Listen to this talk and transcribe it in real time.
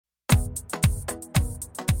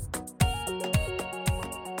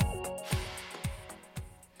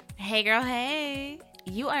Hey girl, hey!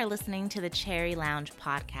 You are listening to the Cherry Lounge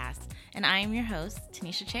podcast, and I am your host,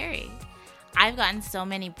 Tanisha Cherry. I've gotten so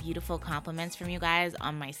many beautiful compliments from you guys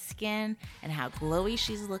on my skin and how glowy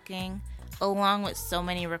she's looking, along with so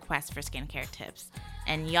many requests for skincare tips.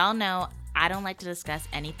 And y'all know I don't like to discuss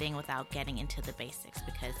anything without getting into the basics,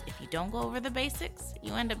 because if you don't go over the basics,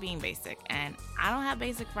 you end up being basic, and I don't have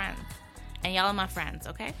basic friends. And y'all are my friends,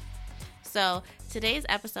 okay? So today's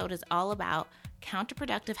episode is all about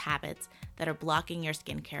counterproductive habits that are blocking your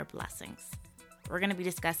skincare blessings. We're going to be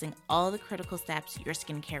discussing all the critical steps your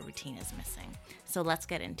skincare routine is missing. So let's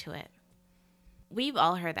get into it. We've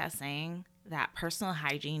all heard that saying that personal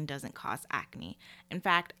hygiene doesn't cause acne. In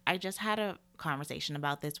fact, I just had a conversation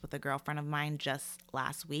about this with a girlfriend of mine just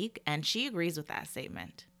last week, and she agrees with that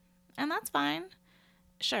statement. And that's fine.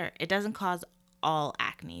 Sure, it doesn't cause all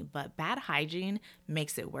acne, but bad hygiene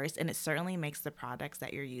makes it worse, and it certainly makes the products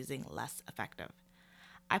that you're using less effective.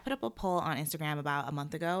 I put up a poll on Instagram about a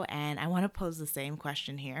month ago, and I want to pose the same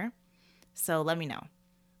question here. So let me know.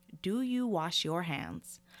 Do you wash your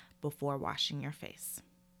hands before washing your face?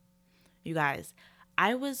 You guys,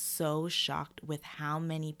 I was so shocked with how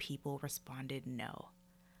many people responded no.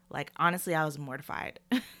 Like, honestly, I was mortified.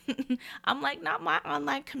 I'm like, not my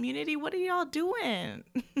online community. What are y'all doing?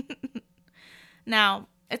 Now,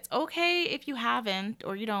 it's okay if you haven't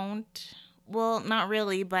or you don't. Well, not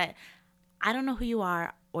really, but I don't know who you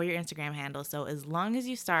are or your Instagram handle. So as long as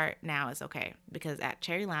you start now, it's okay. Because at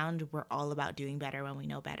Cherry Lounge, we're all about doing better when we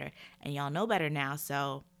know better. And y'all know better now,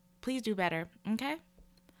 so please do better, okay?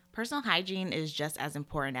 Personal hygiene is just as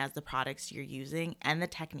important as the products you're using and the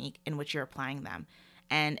technique in which you're applying them.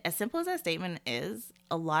 And as simple as that statement is,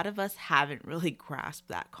 a lot of us haven't really grasped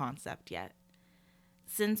that concept yet.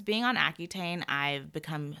 Since being on Accutane, I've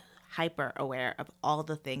become hyper aware of all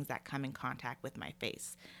the things that come in contact with my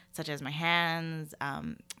face, such as my hands,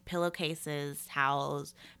 pillowcases,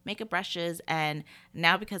 towels, makeup brushes, and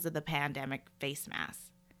now because of the pandemic, face masks.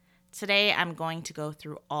 Today, I'm going to go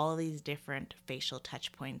through all these different facial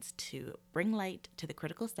touch points to bring light to the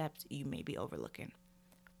critical steps you may be overlooking.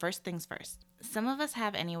 First things first, some of us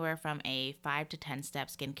have anywhere from a 5 to 10 step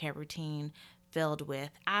skincare routine filled with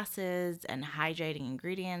acids and hydrating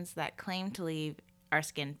ingredients that claim to leave our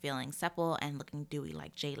skin feeling supple and looking dewy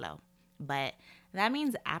like J-Lo. But that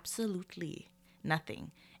means absolutely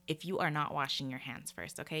nothing if you are not washing your hands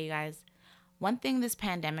first, okay, you guys? One thing this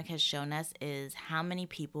pandemic has shown us is how many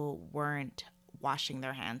people weren't washing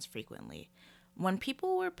their hands frequently. When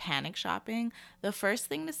people were panic shopping, the first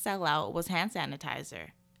thing to sell out was hand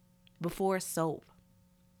sanitizer before soap.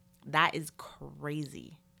 That is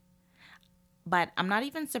crazy. But I'm not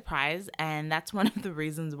even surprised, and that's one of the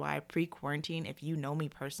reasons why pre-quarantine, if you know me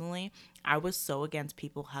personally, I was so against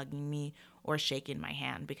people hugging me or shaking my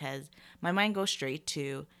hand, because my mind goes straight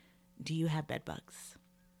to, do you have bed bugs?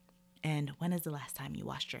 And when is the last time you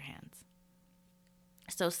washed your hands?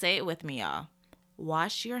 So say it with me, y'all.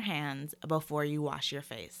 Wash your hands before you wash your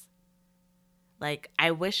face. Like,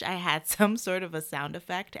 I wish I had some sort of a sound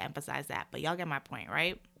effect to emphasize that, but y'all get my point,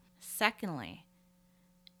 right? Secondly,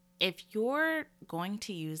 if you're going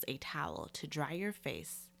to use a towel to dry your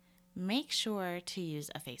face, make sure to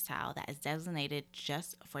use a face towel that is designated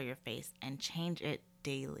just for your face and change it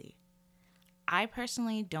daily. I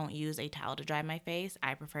personally don't use a towel to dry my face.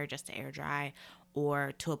 I prefer just to air dry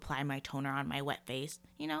or to apply my toner on my wet face,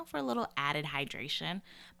 for a little added hydration.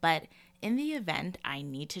 But in the event I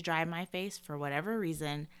need to dry my face for whatever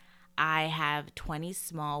reason, I have 20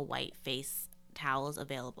 small white face towels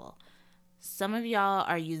available. Some of y'all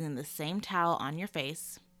are using the same towel on your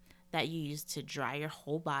face that you use to dry your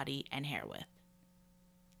whole body and hair with.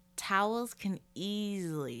 Towels can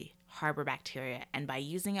easily harbor bacteria, and by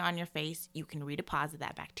using it on your face, you can redeposit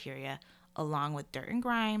that bacteria along with dirt and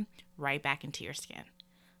grime right back into your skin.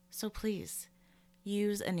 So please,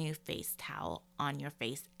 use a new face towel on your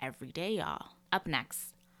face every day, y'all. Up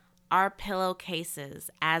next, our pillowcases,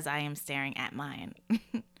 as I am staring at mine.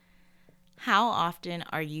 How often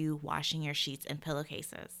are you washing your sheets and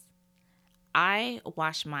pillowcases? I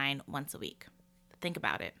wash mine once a week. Think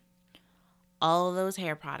about it. All of those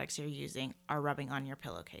hair products you're using are rubbing on your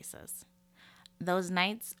pillowcases. Those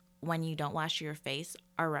nights when you don't wash your face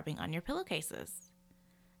are rubbing on your pillowcases.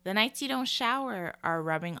 The nights you don't shower are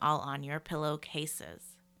rubbing all on your pillowcases.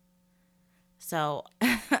 So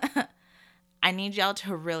I need y'all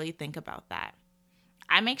to really think about that.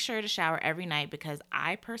 I make sure to shower every night because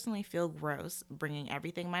I personally feel gross bringing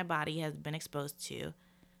everything my body has been exposed to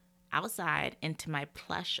outside into my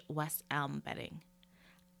plush West Elm bedding.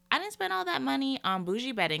 I didn't spend all that money on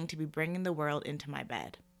bougie bedding to be bringing the world into my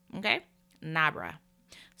bed, okay? Nah, bruh.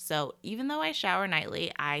 So even though I shower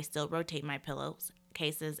nightly, I still rotate my pillows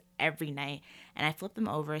cases every night, and I flip them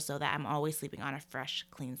over so that I'm always sleeping on a fresh,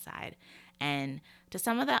 clean side. And to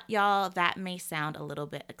some of y'all, that may sound a little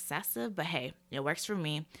bit excessive, but hey, it works for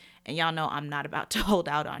me. And y'all know I'm not about to hold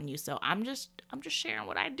out on you, so I'm just sharing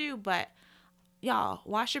what I do. But y'all,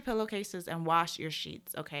 wash your pillowcases and wash your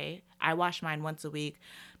sheets, okay? I wash mine once a week.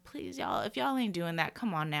 Please, y'all, if y'all ain't doing that,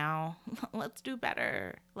 come on now. Let's do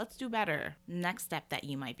better. Let's do better. Next step that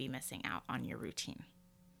you might be missing out on your routine.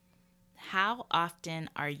 How often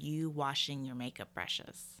are you washing your makeup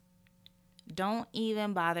brushes? Don't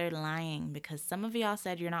even bother lying, because some of y'all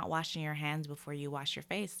said you're not washing your hands before you wash your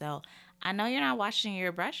face. So I know you're not washing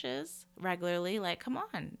your brushes regularly. Like, come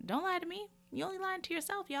on. Don't lie to me. You only lying to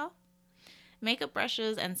yourself, y'all. Makeup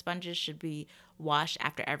brushes and sponges should be washed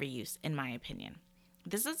after every use, in my opinion.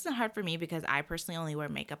 This isn't hard for me because I personally only wear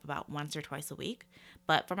makeup about once or twice a week.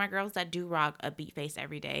 But for my girls that do rock a beat face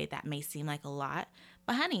every day, that may seem like a lot.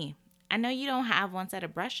 But honey, I know you don't have one set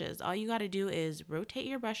of brushes. All you got to do is rotate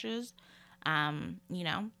your brushes. I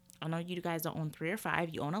know you guys don't own 3 or 5.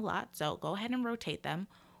 You own a lot. So go ahead and rotate them.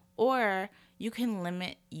 Or you can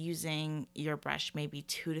limit using your brush maybe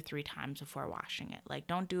 2 to 3 times before washing it. Like,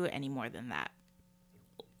 don't do it any more than that.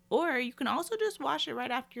 Or you can also just wash it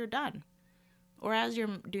right after you're done, or as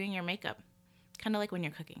you're doing your makeup, kind of like when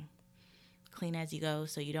you're cooking. Clean as you go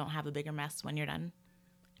so you don't have a bigger mess when you're done.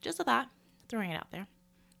 Just a thought, throwing it out there.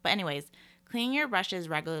 But anyways, cleaning your brushes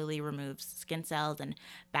regularly removes skin cells and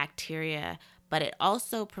bacteria, but it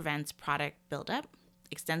also prevents product buildup,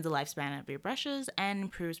 extends the lifespan of your brushes, and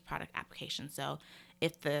improves product application. So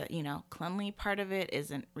if the, cleanly part of it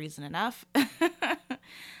isn't reason enough,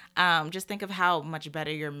 just think of how much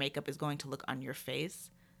better your makeup is going to look on your face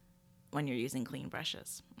when you're using clean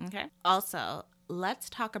brushes, okay? Also, let's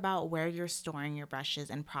talk about where you're storing your brushes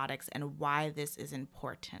and products and why this is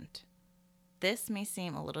important. This may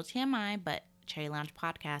seem a little TMI, but Cherry Lounge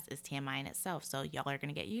Podcast is TMI in itself, so y'all are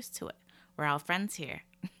going to get used to it. We're all friends here.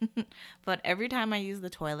 But every time I use the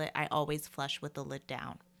toilet, I always flush with the lid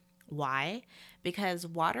down. Why? Because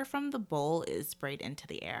water from the bowl is sprayed into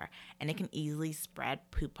the air, and it can easily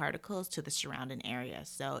spread poop particles to the surrounding area.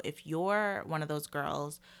 So if you're one of those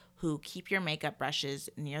girls who keep your makeup brushes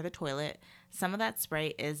near the toilet, some of that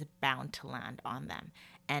spray is bound to land on them.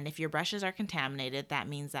 And if your brushes are contaminated, that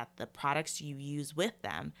means that the products you use with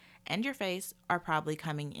them and your face are probably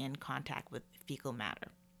coming in contact with fecal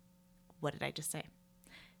matter. What did I just say?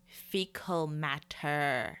 Fecal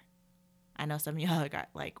matter. I know some of y'all got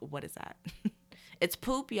like, what is that? It's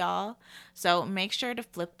poop, y'all. So make sure to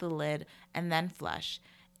flip the lid and then flush.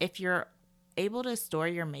 If you're able to store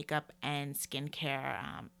your makeup and skincare,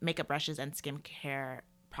 makeup brushes and skincare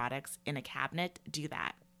products in a cabinet, do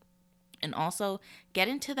that. And also get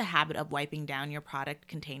into the habit of wiping down your product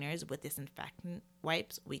containers with disinfectant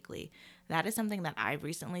wipes weekly. That is something that I've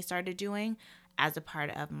recently started doing as a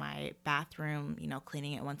part of my bathroom,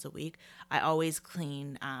 cleaning it once a week. I always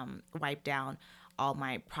wipe down all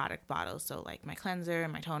my product bottles. So like my cleanser,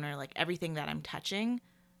 my toner, like everything that I'm touching,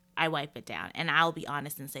 I wipe it down. And I'll be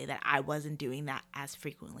honest and say that I wasn't doing that as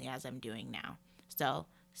frequently as I'm doing now. So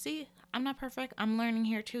see, I'm not perfect. I'm learning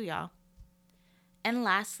here too, y'all. And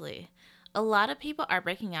lastly, a lot of people are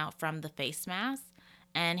breaking out from the face mask,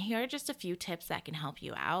 and here are just a few tips that can help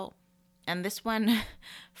you out. And this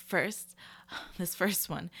first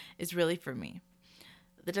one is really for me.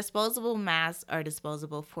 The disposable masks are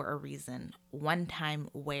disposable for a reason.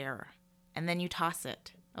 One-time wear, and then you toss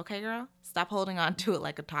it. Okay, girl? Stop holding on to it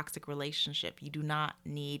like a toxic relationship. You do not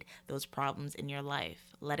need those problems in your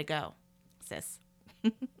life. Let it go, sis.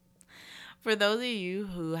 For those of you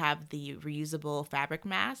who have the reusable fabric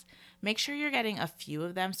mask, make sure you're getting a few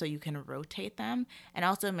of them so you can rotate them, and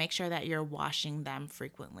also make sure that you're washing them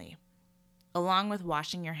frequently, along with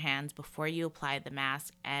washing your hands before you apply the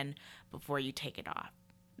mask and before you take it off.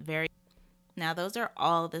 Now, those are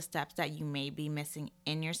all the steps that you may be missing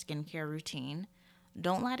in your skincare routine.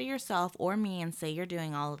 Don't lie to yourself or me and say you're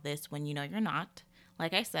doing all of this when you know you're not.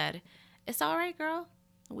 Like I said, it's all right, girl.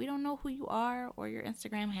 We don't know who you are or your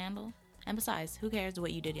Instagram handle. And besides, who cares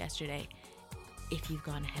what you did yesterday if you've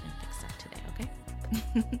gone ahead and fixed that today,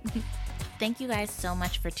 okay? Thank you guys so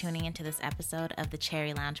much for tuning into this episode of the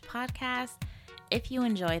Cherry Lounge Podcast. If you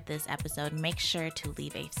enjoyed this episode, make sure to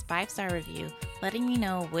leave a 5-star review letting me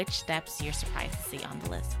know which steps you're surprised to see on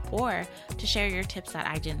the list, or to share your tips that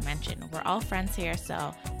I didn't mention. We're all friends here,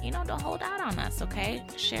 so, don't hold out on us, okay?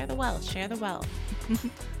 Share the wealth, share the wealth.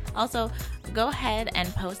 Also, go ahead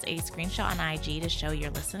and post a screenshot on IG to show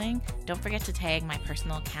you're listening. Don't forget to tag my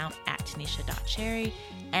personal account at tanisha.cherry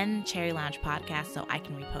and Cherry Lounge Podcast so I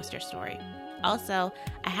can repost your story. Also,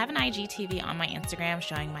 I have an IGTV on my Instagram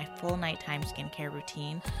showing my full nighttime skincare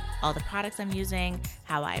routine, all the products I'm using,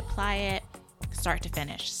 how I apply it, start to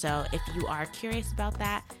finish. So if you are curious about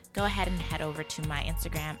that, go ahead and head over to my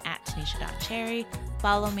Instagram at tanisha.cherry.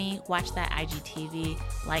 Follow me, watch that IGTV,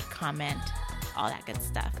 like, comment, all that good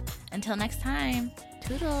stuff. Until next time,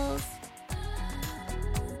 toodles.